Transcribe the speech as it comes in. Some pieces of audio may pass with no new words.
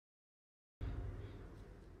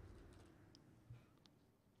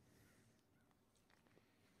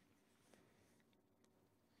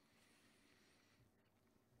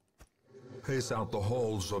Pace out the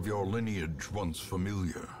halls of your lineage once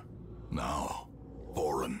familiar, now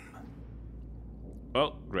foreign.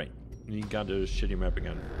 Oh, great. You got a shitty map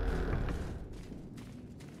again.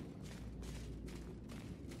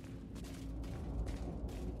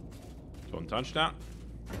 Don't touch that.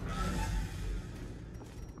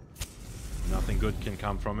 Nothing good can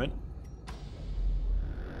come from it.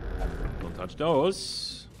 Don't touch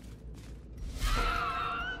those.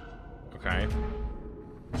 Okay.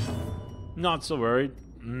 Not so worried.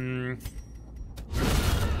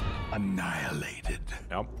 Annihilated.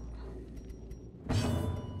 Yep.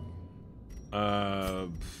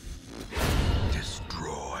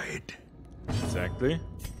 Destroyed. Exactly.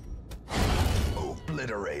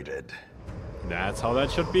 Obliterated. That's how that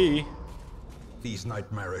should be. These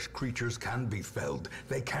nightmarish creatures can be felled.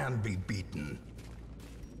 They can be beaten.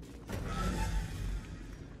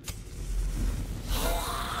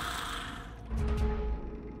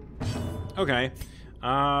 Okay.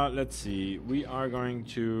 Let's see. We are going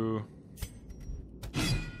to...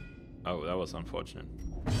 Oh, that was unfortunate.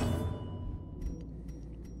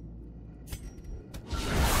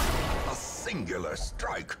 A singular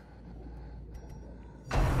strike.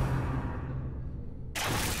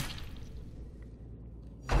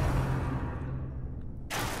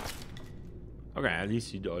 Okay, at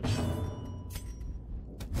least he dodged.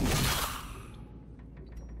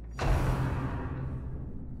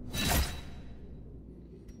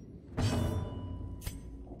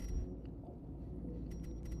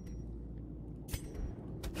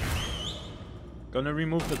 Gonna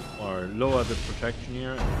remove it or lower the protection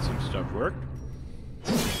here, and it seems to have worked.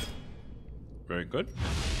 Very good.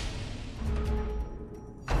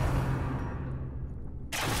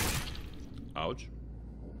 Ouch.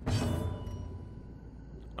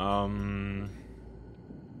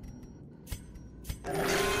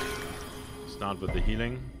 Start with the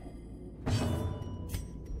healing.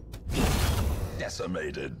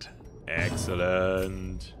 Decimated.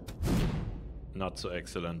 Excellent. Not so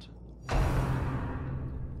excellent.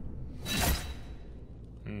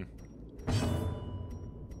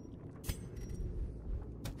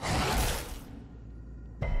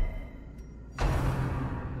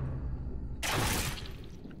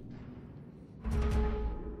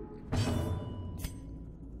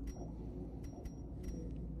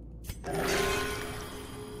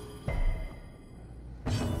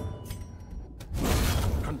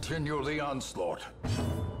 Continue the onslaught.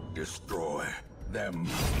 Destroy them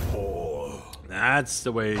all. That's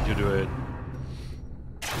the way to do it.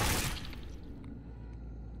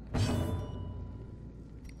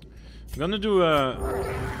 I'm gonna do a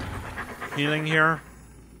healing here.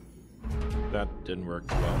 That didn't work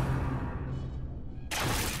well.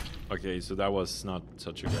 Okay, so that was not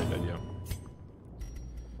such a great idea.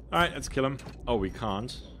 Alright, let's kill him. Oh, we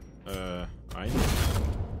can't. Right.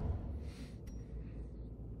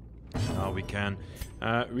 Now we can.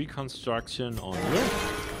 Reconstruction on you.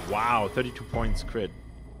 Wow, 32 points crit.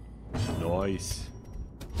 Nice.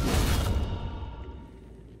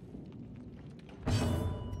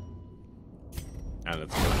 And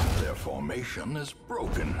let's go. Their formation is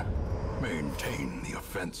broken. Maintain the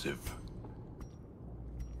offensive.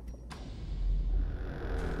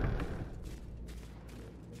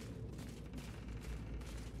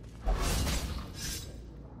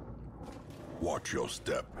 Watch your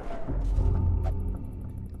step.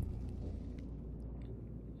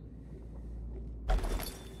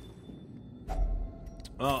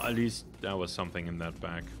 Well, at least there was something in that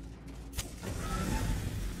bag.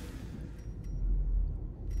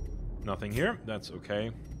 Nothing here. That's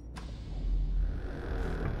okay.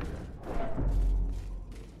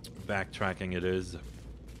 Backtracking it is.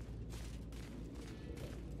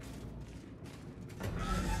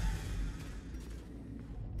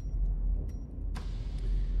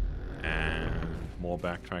 And more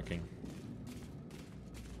backtracking.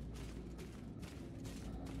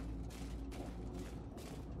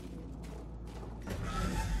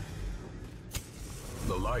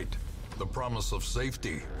 The light, the promise of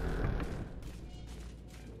safety.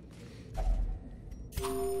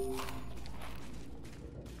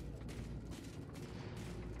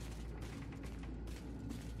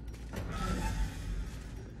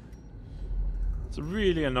 It's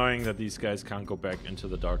really annoying that these guys can't go back into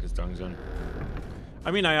the Darkest Dungeon.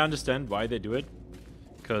 I mean, I understand why they do it.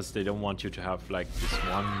 Because they don't want you to have, like, this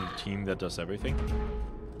one team that does everything.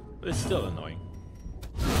 But it's still annoying.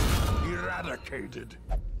 Eradicated.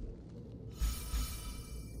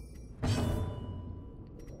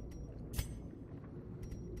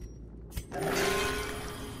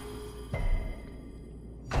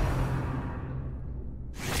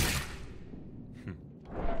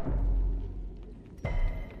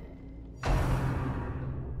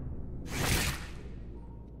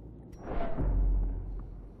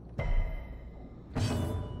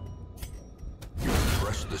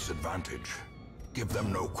 disadvantage. Give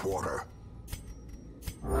them no quarter.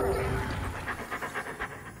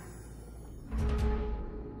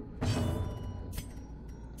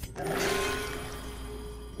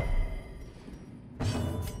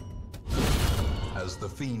 As the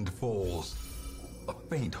fiend falls, a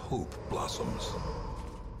faint hope blossoms.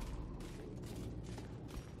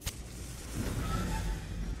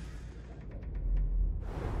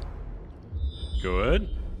 Good.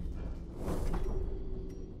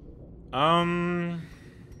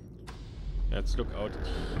 Let's look out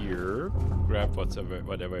here. Grab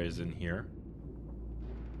whatever is in here.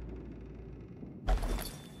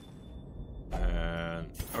 And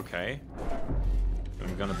okay.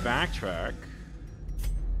 I'm gonna backtrack.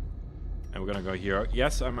 And we're gonna go here.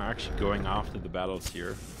 Yes, I'm actually going after the battles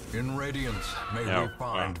here. In Radiance, may we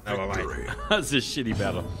find victory. That's a shitty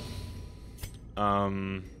battle.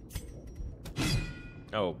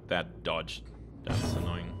 Oh, that dodged. That's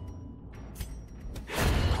annoying.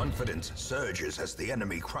 Confidence surges as the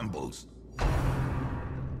enemy crumbles.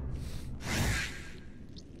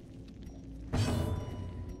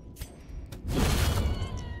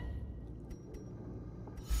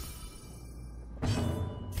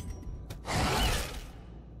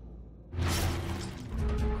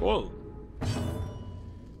 Cool.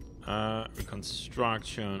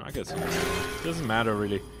 Reconstruction. I guess it doesn't matter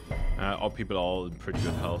really. All people are all in pretty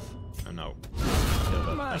good health. And now.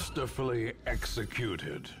 Masterfully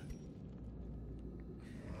executed.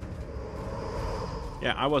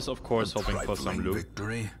 Yeah, I was of course hoping for some loot.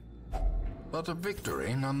 Victory, but a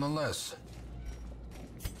victory nonetheless.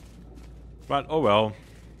 But oh well.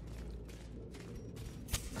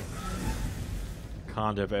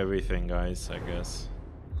 Can't have everything, guys, I guess.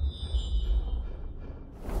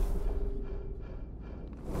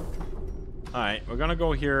 Alright, we're gonna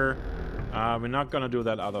go here. We're not gonna do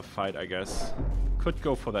that other fight, I guess. Could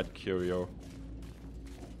go for that curio.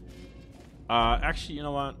 Actually, you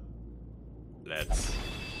know what? Let's...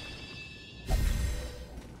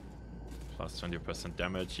 Plus 20%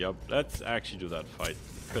 damage, yep. Let's actually do that fight.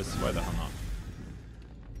 Because why the hell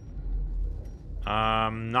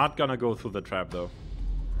not? Not gonna go through the trap, though.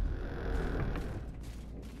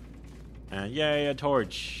 And yay, a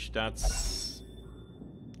torch. That's...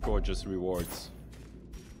 gorgeous rewards.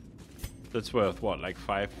 That's worth, what, like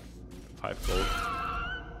 5 gold?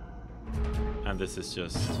 And this is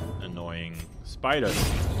just annoying spiders.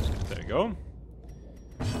 There you go.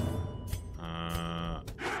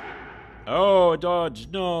 Oh, dodge!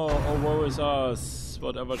 No! Oh, woe is us!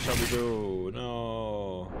 Whatever shall we do?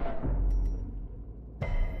 No!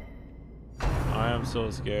 I am so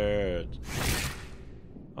scared.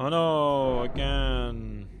 Oh no!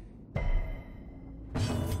 Again!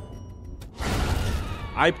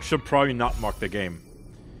 I should probably not mock the game.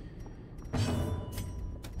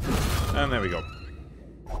 And there we go.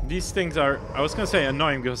 These things are, I was gonna say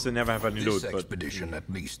annoying because they never have any loot, This but... expedition at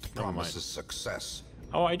least promises success.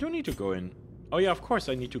 Oh, I do need to go in. Oh yeah, of course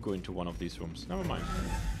I need to go into one of these rooms. Never mind.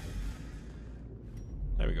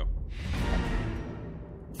 There we go.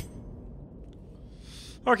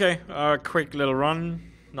 Okay, quick little run.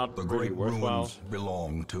 Not The really great worthwhile. ruins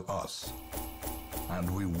belong to us,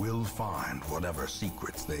 and we will find whatever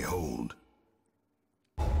secrets they hold.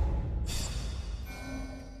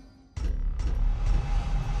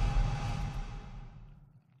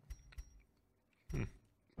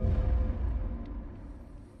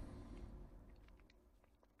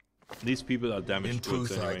 These people are damaged In goods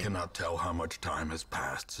truth, anyway. I cannot tell how much time has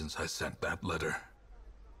passed since I sent that letter.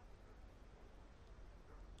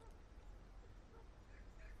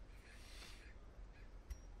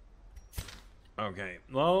 Okay,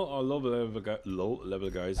 well, our low level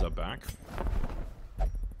guys are back.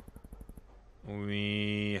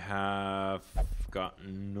 We have got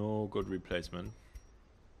no good replacement.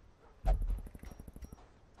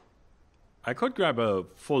 I could grab a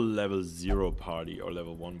full level 0 party or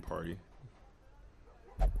level 1 party.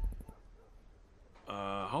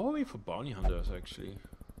 How are we for bounty hunters actually?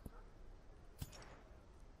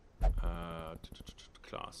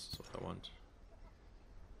 Class is what I want.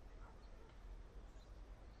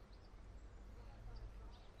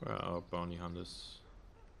 Where are our bounty hunters?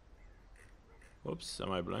 Oops,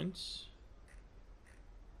 am I blind?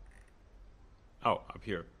 Oh, up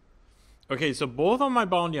here. Okay, so both of my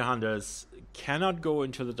bounty hunters cannot go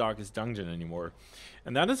into the Darkest Dungeon anymore.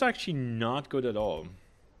 And that is actually not good at all.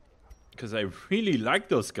 Because I really like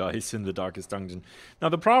those guys in the Darkest Dungeon. Now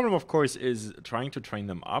the problem, of course, is trying to train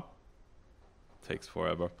them up. Takes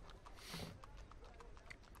forever.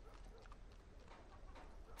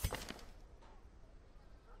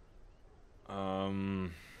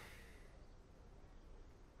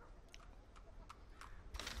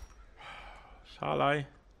 Talai.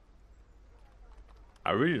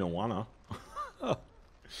 I really don't wanna.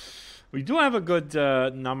 We do have a good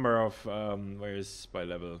number of where is by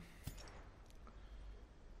level.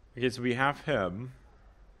 Okay, so we have him.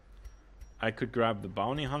 I could grab the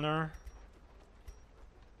bounty hunter.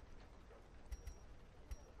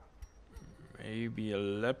 Maybe a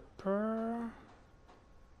leper.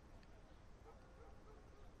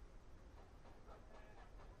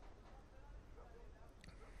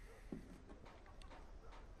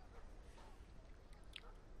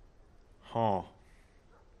 Huh.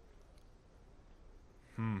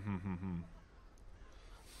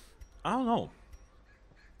 I don't know.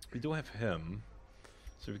 We do have him.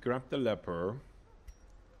 So we grab the leper.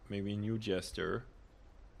 Maybe a new jester.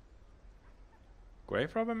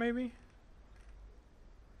 Grave robber maybe?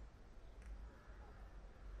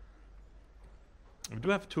 We do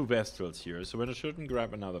have 2 Vestrals here, so we shouldn't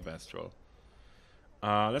grab another Vestral.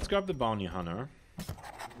 Let's grab the bounty hunter.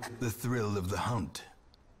 The thrill of the hunt.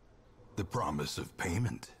 The promise of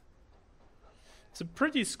payment. It's a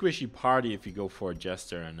pretty squishy party if you go for a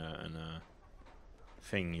jester and a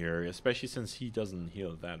thing here, especially since he doesn't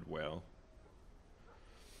heal that well.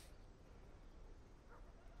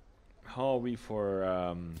 How are we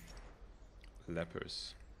for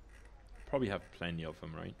lepers? Probably have plenty of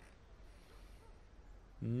them, right?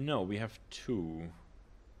 No, we have 2.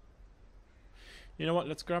 You know what?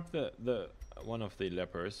 Let's grab the one of the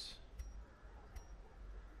lepers.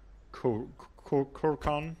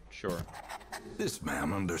 Korkan? Sure. This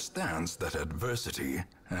man understands that adversity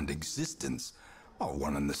and existence are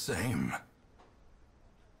one and the same.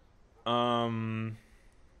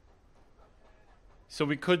 So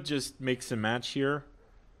we could just mix and match here.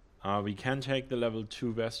 We can take the level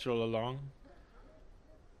 2 Vestral along.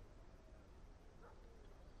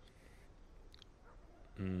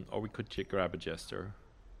 Or we could grab a jester.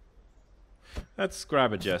 Let's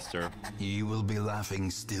grab a jester. He will be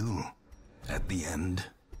laughing still at the end.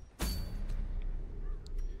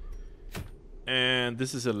 And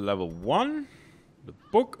this is a level 1. The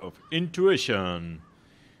Book of Intuition.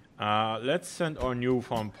 Let's send our new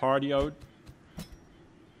farm party out.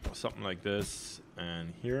 Something like this.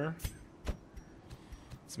 And here.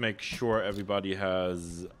 Let's make sure everybody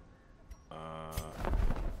has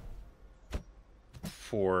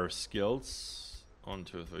 4 skills. 1,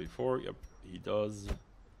 2, 3, 4. Yep, he does.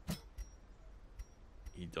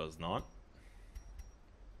 He does not.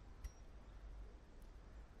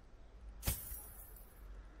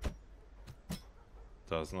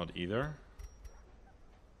 Does not either.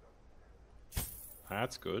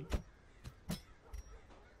 That's good.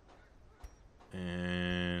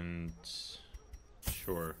 And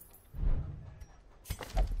sure.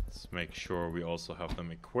 Let's make sure we also have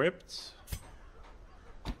them equipped.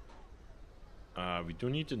 We do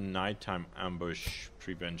need a nighttime ambush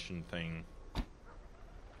prevention thing.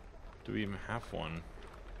 Do we even have one?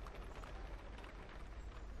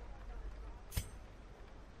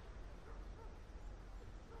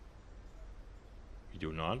 We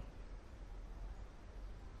do not.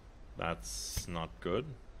 That's not good.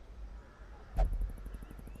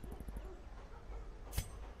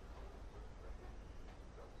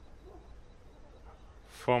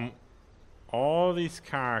 From all these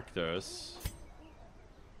characters,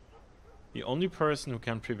 the only person who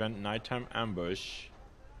can prevent nighttime ambush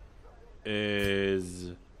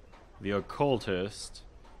is the occultist,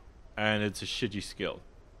 and it's a shitty skill.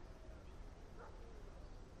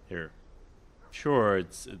 Here. Sure,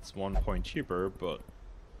 it's 1 point cheaper, but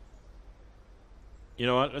you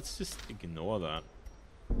know what? Let's just ignore that.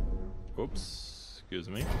 Oops, excuse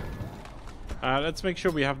me. Let's make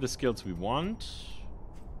sure we have the skills we want.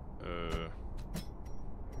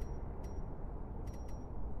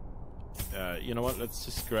 You know what? Let's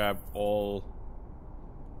just grab all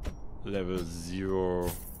level 0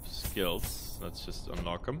 skills. Let's just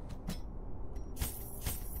unlock them.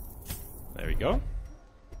 There we go.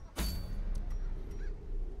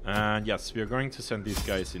 And yes, we are going to send these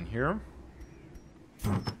guys in here.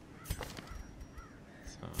 So,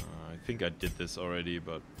 I think I did this already,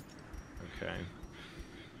 but okay.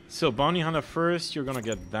 So bounty hunter first, you're gonna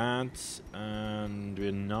get that, and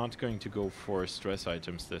we're not going to go for stress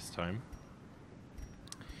items this time,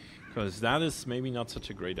 because that is maybe not such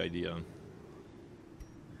a great idea.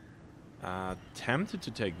 Tempted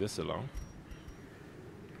to take this along,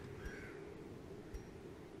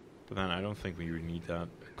 but then I don't think we really need that.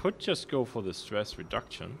 Could just go for the stress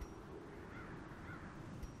reduction.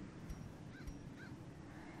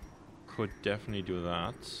 Could definitely do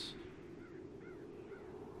that.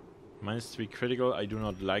 -3 critical, I do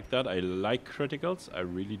not like that. I like criticals, I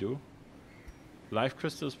really do. Life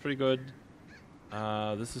crystal is pretty good.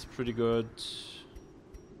 This is pretty good.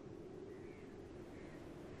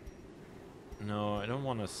 No, I don't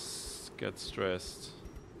want to get stressed.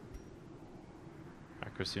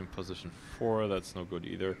 Accuracy in position 4, that's no good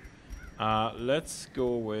either. Let's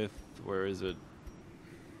go with... where is it?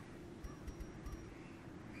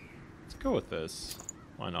 Let's go with this.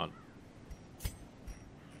 Why not?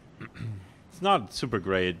 It's not super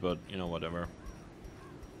great, but, you know, whatever.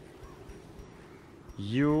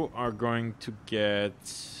 You are going to get...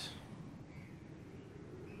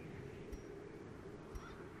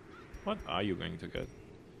 what are you going to get?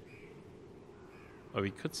 Oh, we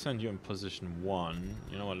could send you in position 1.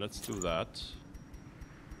 You know what, let's do that.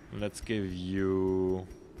 Let's give you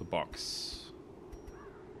the box.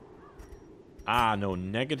 Ah, no,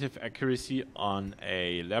 negative accuracy on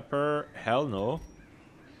a leper. Hell no.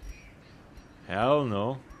 Hell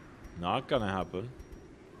no. Not gonna happen.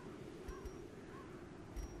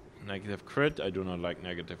 Negative crit. I do not like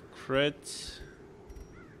negative crit.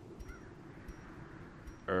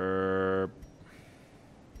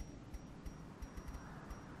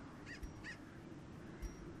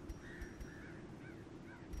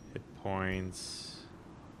 Hit points.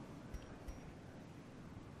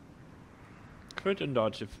 Crit and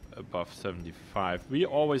dodge if above 75. We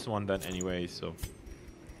always want that anyway, so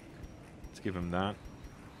let's give him that.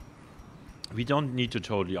 We don't need to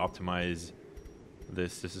totally optimize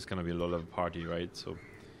this. This is gonna be a low-level party, right? So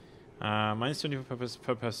minus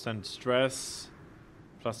 25% stress,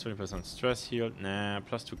 plus 20% stress healed. Nah,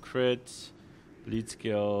 plus 2 crit, bleed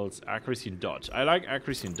skills, accuracy and dodge. I like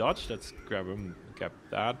accuracy and dodge. Let's grab him. Get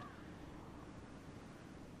that.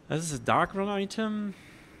 This is a dark run item.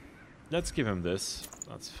 Let's give him this.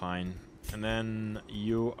 That's fine. And then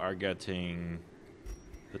you are getting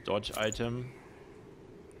the dodge item.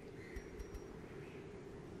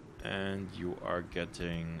 And you are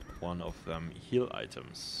getting one of them heal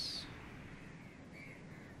items.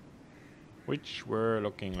 Which were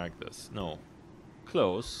looking like this. No.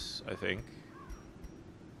 Close, I think.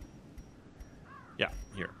 Yeah,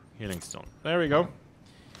 here. Healing stone. There we go.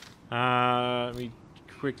 We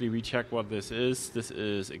quickly recheck what this is. This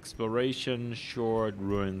is exploration, short,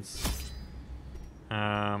 ruins.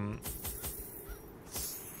 Let's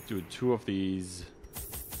do 2 of these.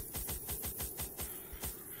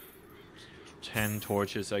 10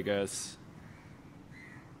 torches, I guess.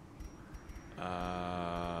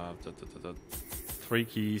 3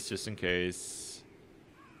 keys just in case.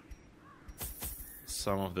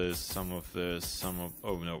 Some of this, some of this, some of...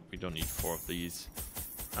 oh no, we don't need 4 of these.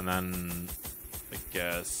 And then I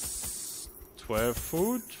guess 12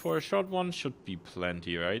 food for a short one should be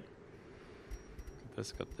plenty, right?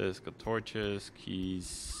 Got this, got torches,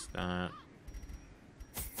 keys, that.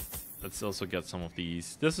 Let's also get some of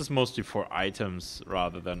these. This is mostly for items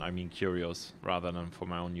rather than, I mean, curios, rather than for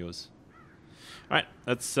my own use. Alright,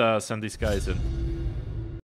 let's send these guys in.